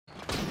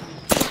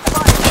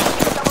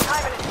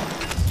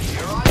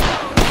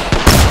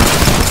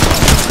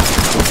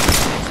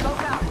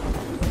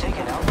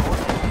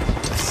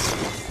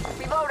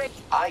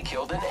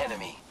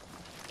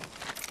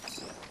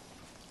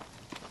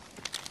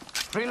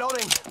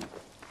Reloading.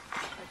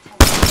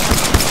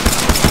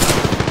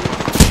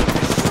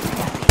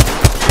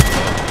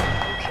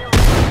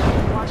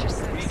 Watch your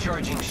six.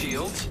 Recharging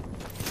shields.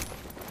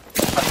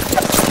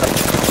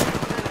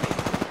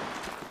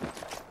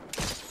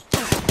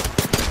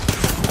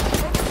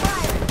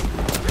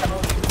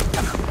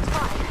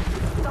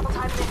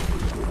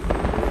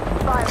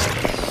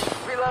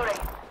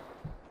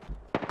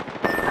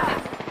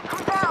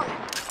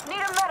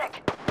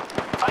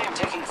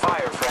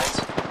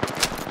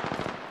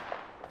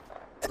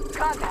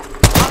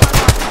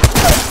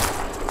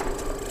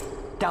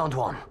 Downed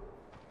one.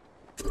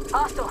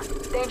 Hostile.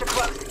 Danger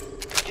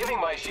close. Giving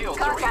my shields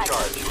a Contact.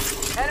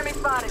 recharge. Enemy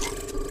spotted.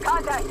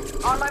 Contact.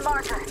 On my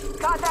marker.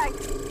 Contact.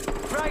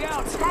 Frag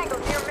out! Tango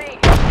near me.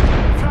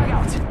 Frag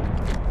out!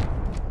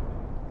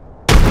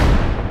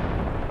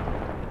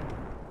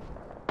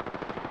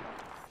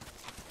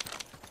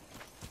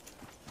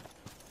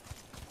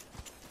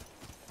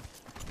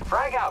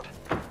 Frag out.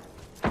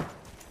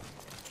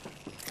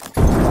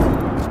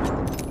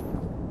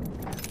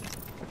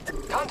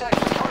 Contact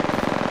with target.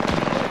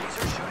 Enemies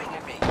are shooting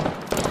at me.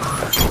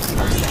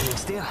 Standing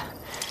still.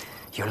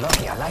 You're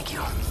lucky I like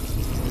you.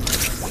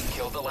 We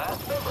killed the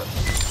last member.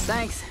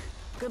 Thanks.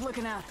 Good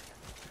looking out.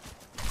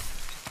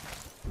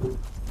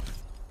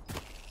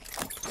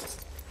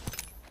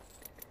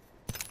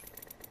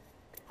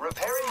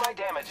 Repairing my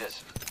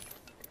damages.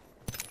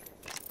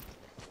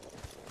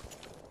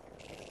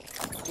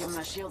 Give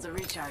my shields a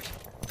recharge.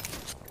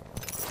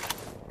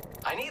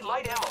 I need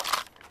light ammo.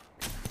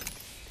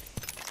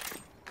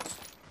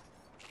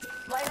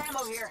 Light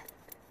ammo here.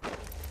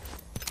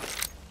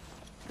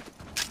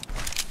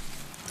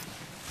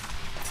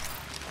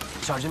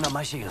 Charging up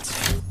my shields.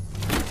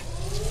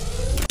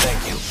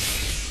 Thank you.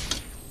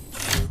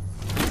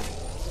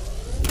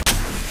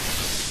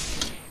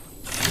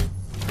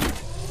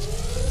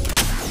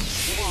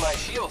 Giving my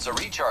shields a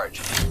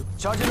recharge.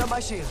 Charging up my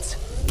shields.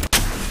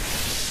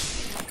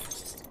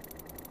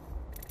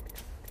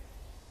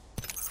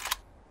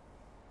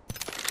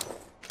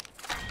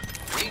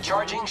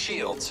 Recharging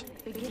shields.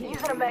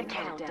 Using a med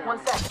kit.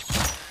 1 sec.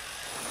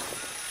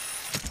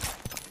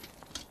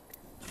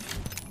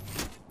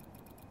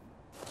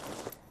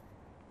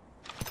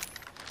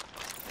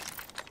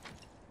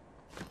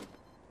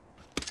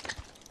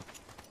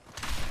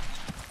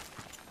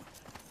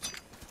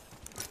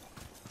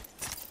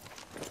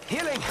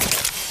 Healing!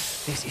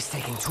 This is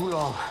taking too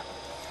long.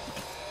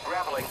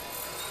 Grappling.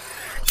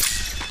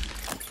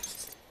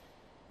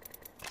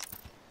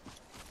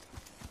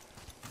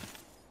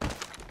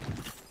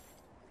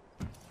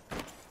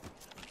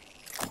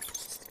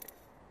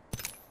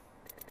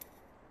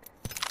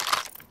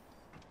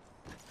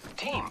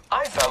 Team,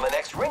 I found the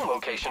next ring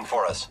location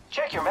for us.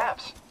 Check your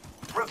maps.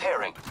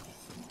 Repairing.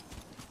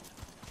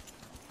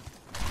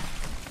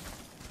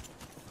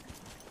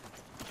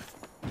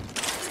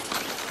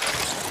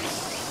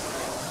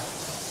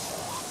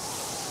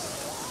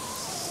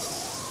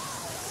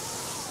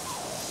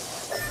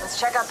 Let's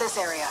check out this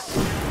area.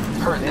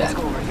 Heard Let's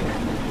that. go over here.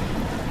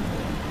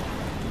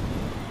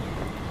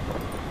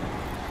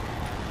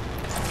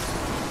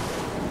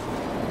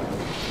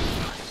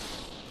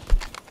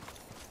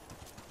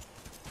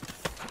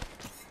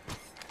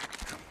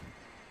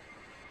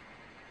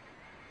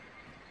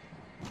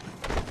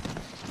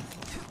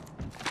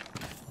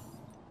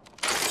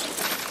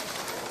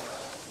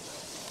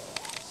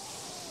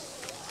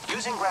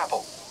 Using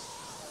grapple.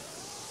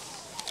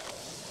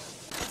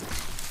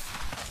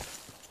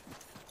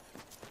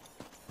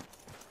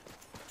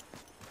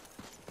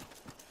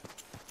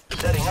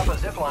 Setting up a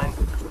zipline.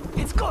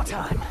 It's go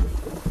time!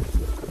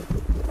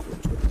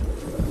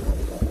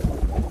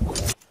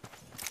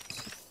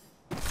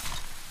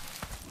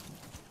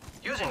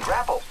 Using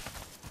grapple.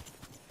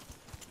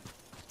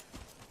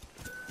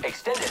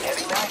 Extended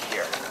heavy mag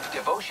here.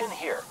 Devotion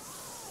here.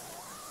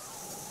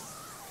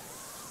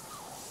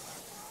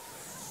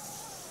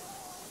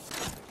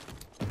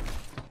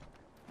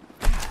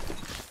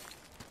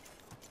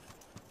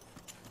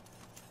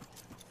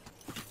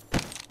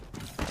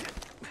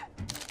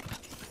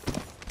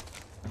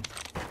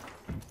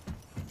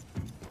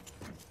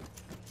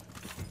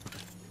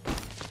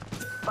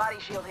 Body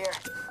shield here.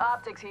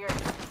 Optics here.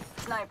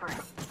 Sniper.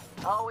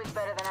 Always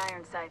better than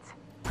iron sights.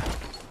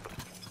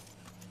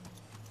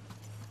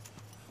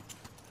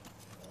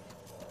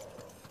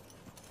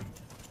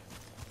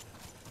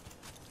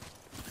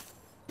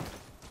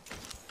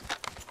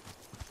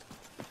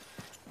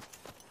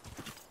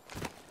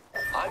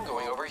 I'm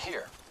going over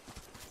here.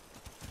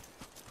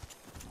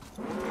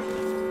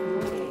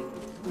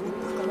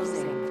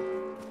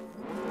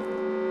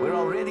 We're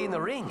already in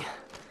the ring.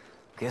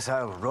 Guess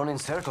I'll run in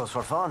circles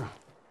for fun.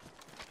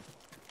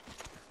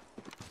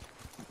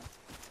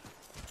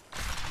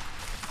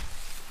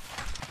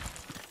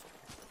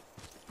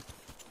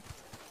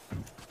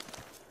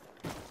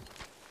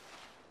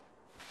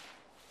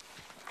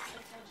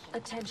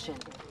 Attention,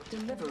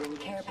 delivering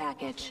care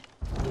package.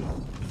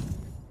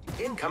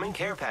 Incoming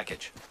care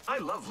package. I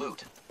love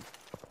loot.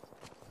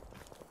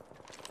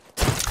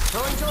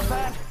 Throwing jump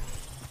pad.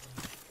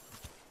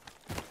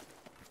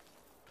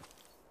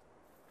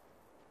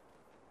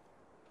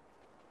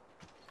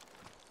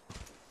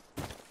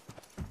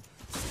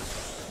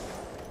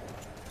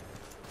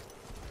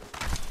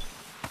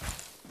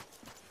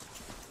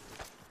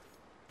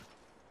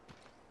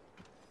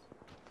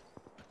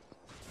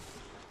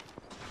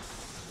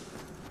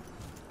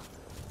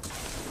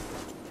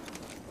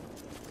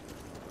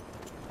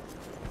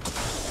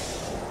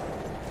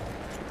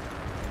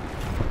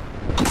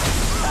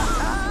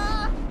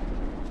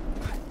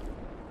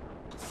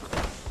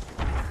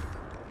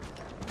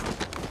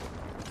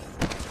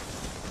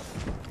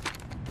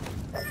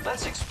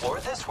 Let's explore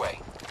this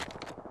way.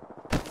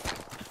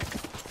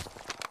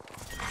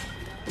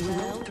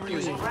 Round 3.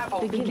 Using grapple.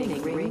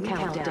 Beginning ring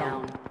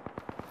countdown.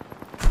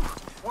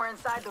 We're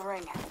inside the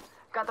ring.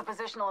 Got the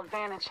positional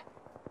advantage.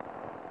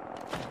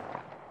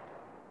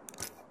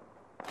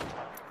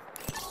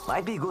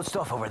 Might be good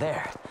stuff over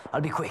there. I'll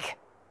be quick.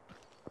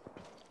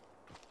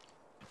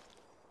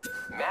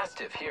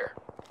 Mastiff here.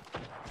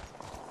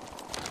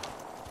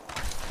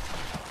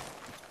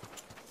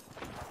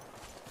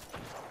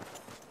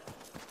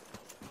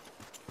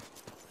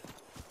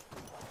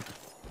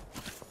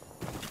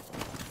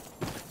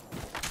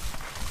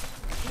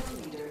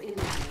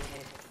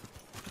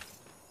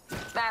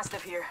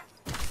 Mastiff here.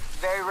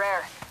 Very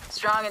rare.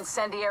 Strong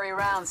incendiary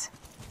rounds.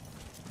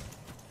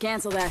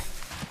 Cancel that.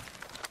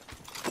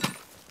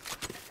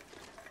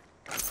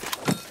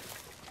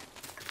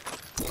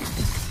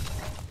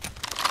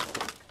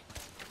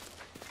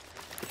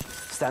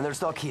 Standard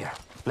stock here.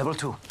 Level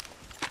 2.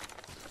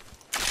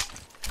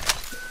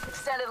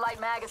 Extended light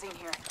magazine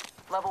here.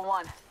 Level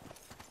 1.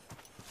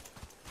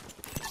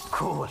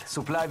 Cool.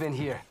 Supply bin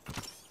here.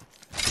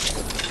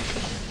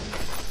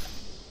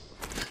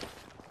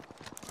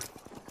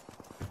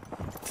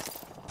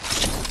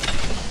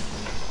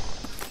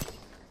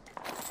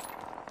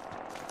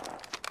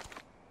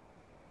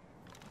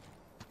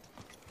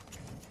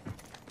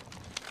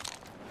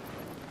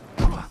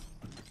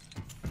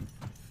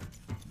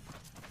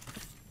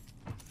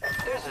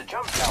 There's a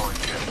jump tower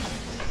here.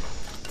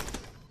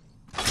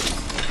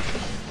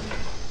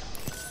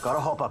 Gotta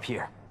hop up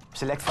here.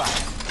 Select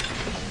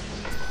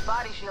fire.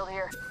 Body shield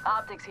here.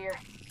 Optics here.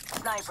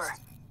 Sniper.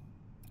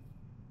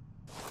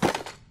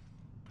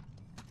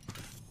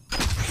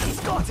 It's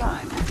go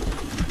time.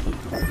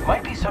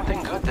 Might be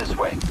something good this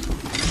way.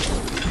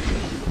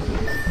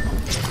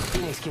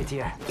 Phoenix kit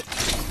here.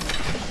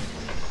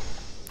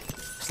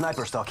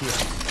 Sniper stock here.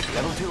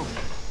 Level 2.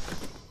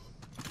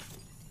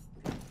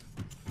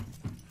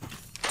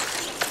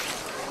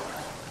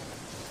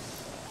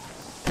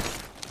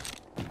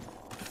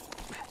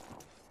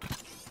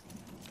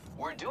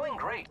 We're doing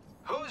great.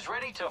 Who's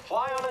ready to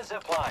fly on a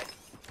zipline?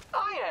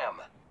 I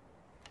am.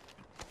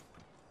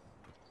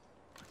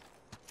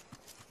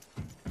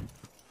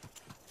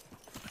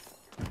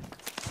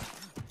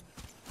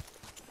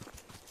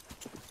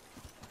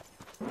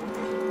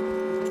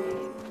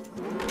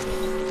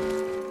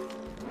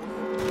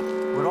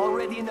 We're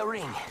already in the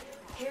ring.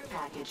 Care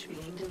package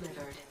being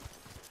delivered.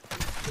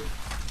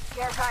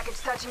 Care package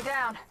touching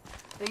down.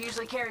 They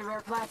usually carry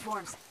rare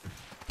platforms.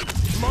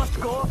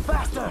 Must go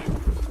faster.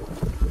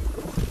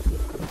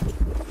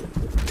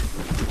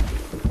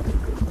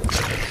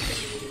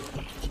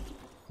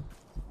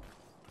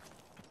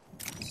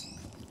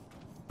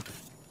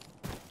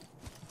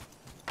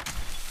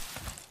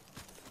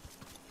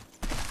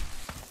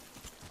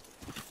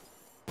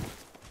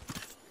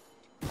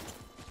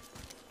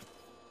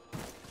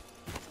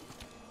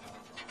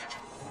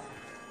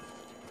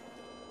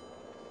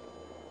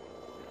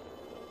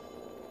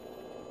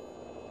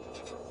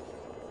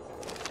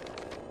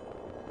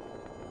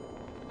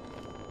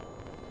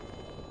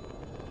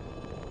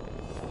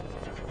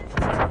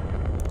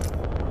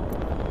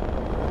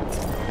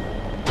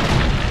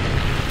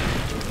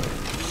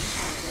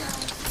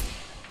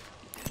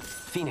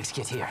 Phoenix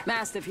kit here.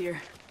 Mastiff here.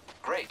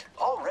 Great.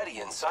 Already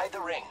inside the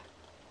ring.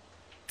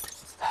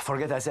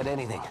 Forget I said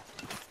anything.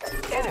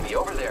 Enemy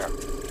over there.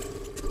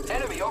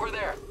 Enemy over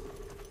there.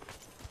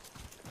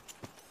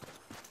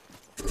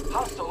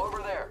 Hostile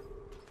over there.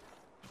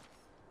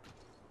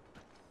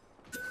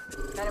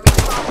 Enemy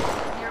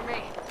spotted. Near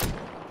me.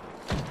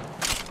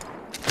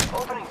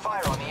 Opening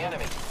fire on the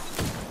enemy.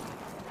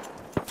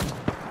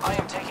 I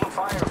am taking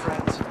fire,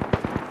 friends.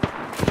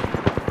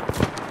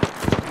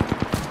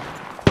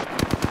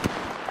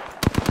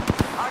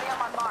 Already on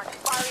my mark.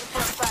 Firing for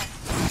effect.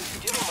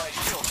 Giving my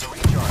shield to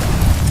recharge.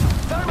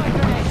 Thermite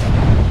grenade!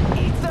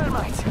 Eat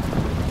thermite!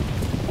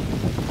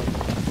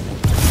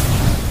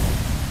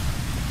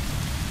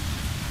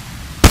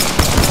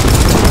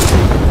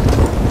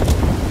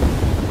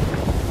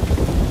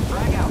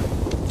 Frag out.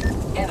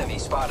 Enemy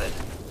spotted.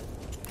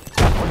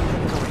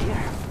 Over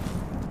here.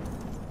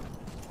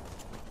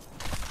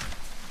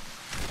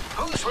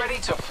 Who's ready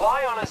to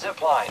fly on a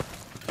zipline?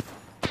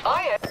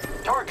 I am.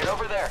 Target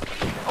over there.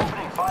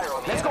 Opening fire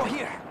on the Let's go enemy.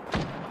 here.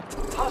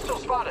 Hostile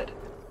spotted.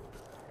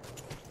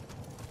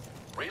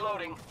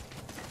 Reloading.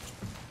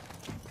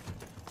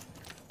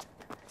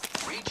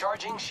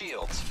 Recharging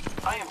shields.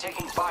 I am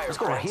taking fire, Let's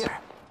go right friends. here.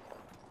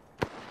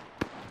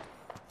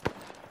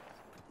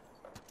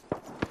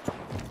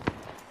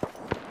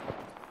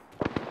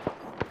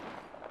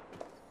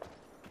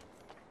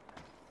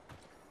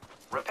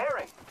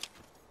 Repairing.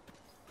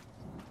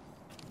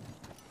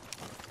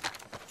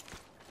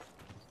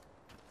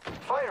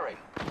 Firing.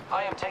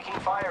 I am taking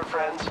fire,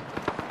 friends.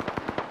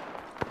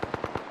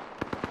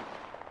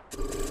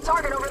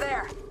 Target over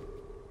there.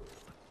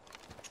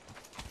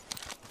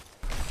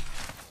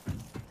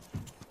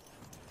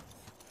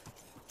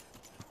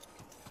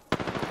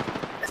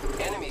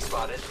 Enemy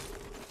spotted.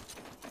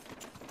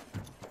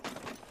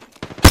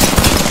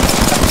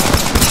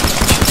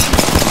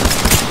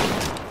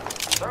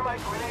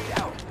 Thermite grenade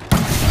out.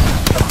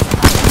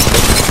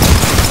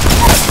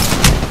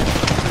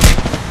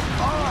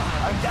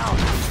 I'm down.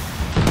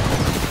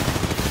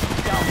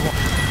 Down one.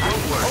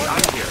 Don't worry,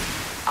 I'm here.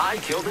 I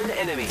killed an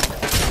enemy.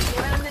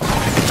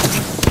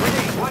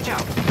 Grenade, watch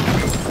out.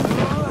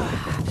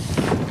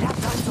 Nap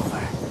time's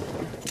over.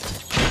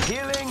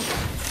 Healing.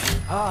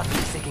 Ah, this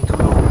is taking too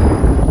long.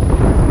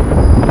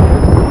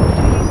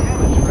 Taking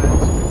damage,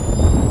 friends.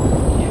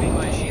 Giving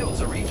my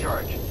shields a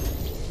recharge.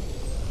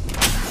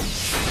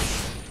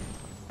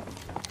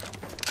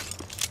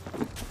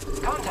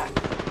 Contact.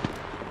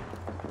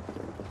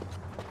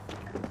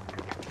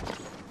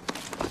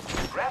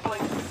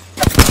 Grappling.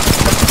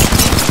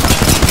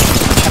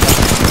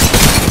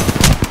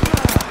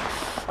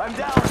 I'm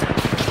down.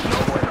 No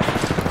bueno.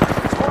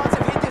 Squads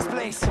have hit this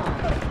place.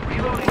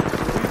 Reloading.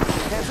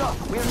 Hands up.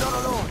 We are not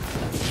alone.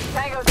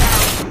 Tango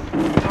down.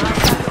 We're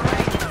outside the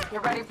ring.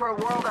 You're ready for a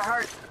world of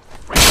hurt.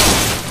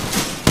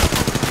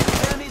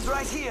 Enemies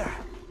right here.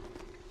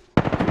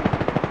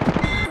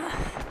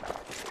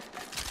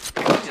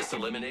 We just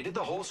eliminated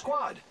the whole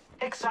squad.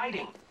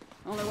 Exciting.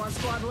 Only one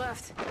squad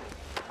left.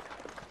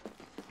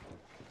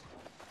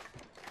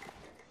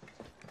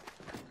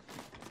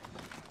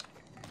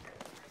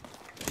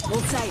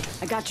 Hold tight.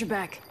 I got your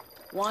back.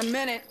 1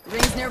 minute.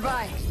 Ring's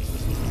nearby.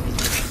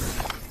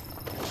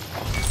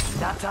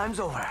 Nap time's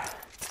over.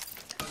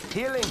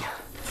 Healing.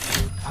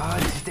 Ah,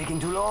 this is taking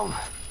too long.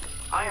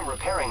 I am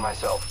repairing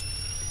myself.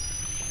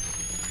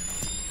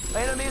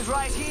 Enemies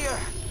right here.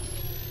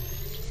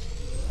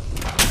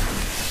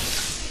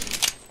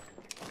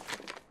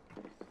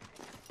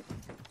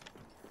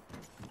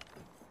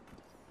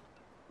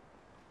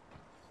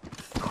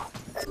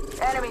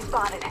 Enemy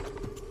spotted.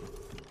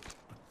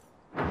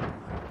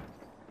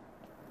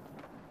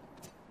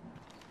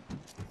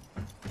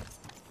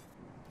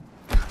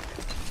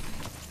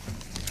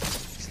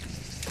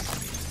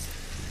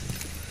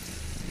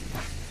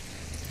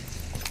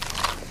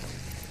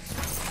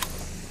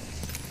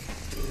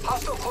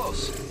 Hostile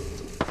close.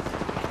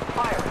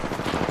 Fire.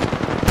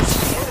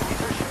 The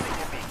enemies are shooting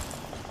at me.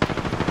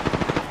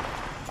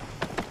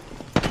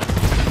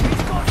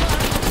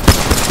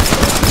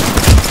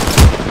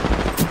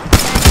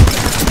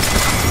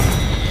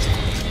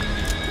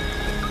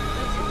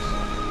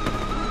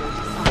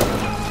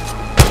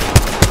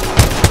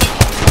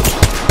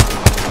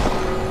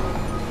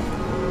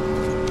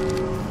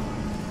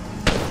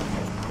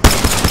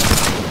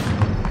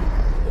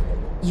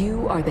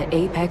 You are the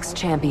Apex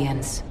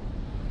Champions.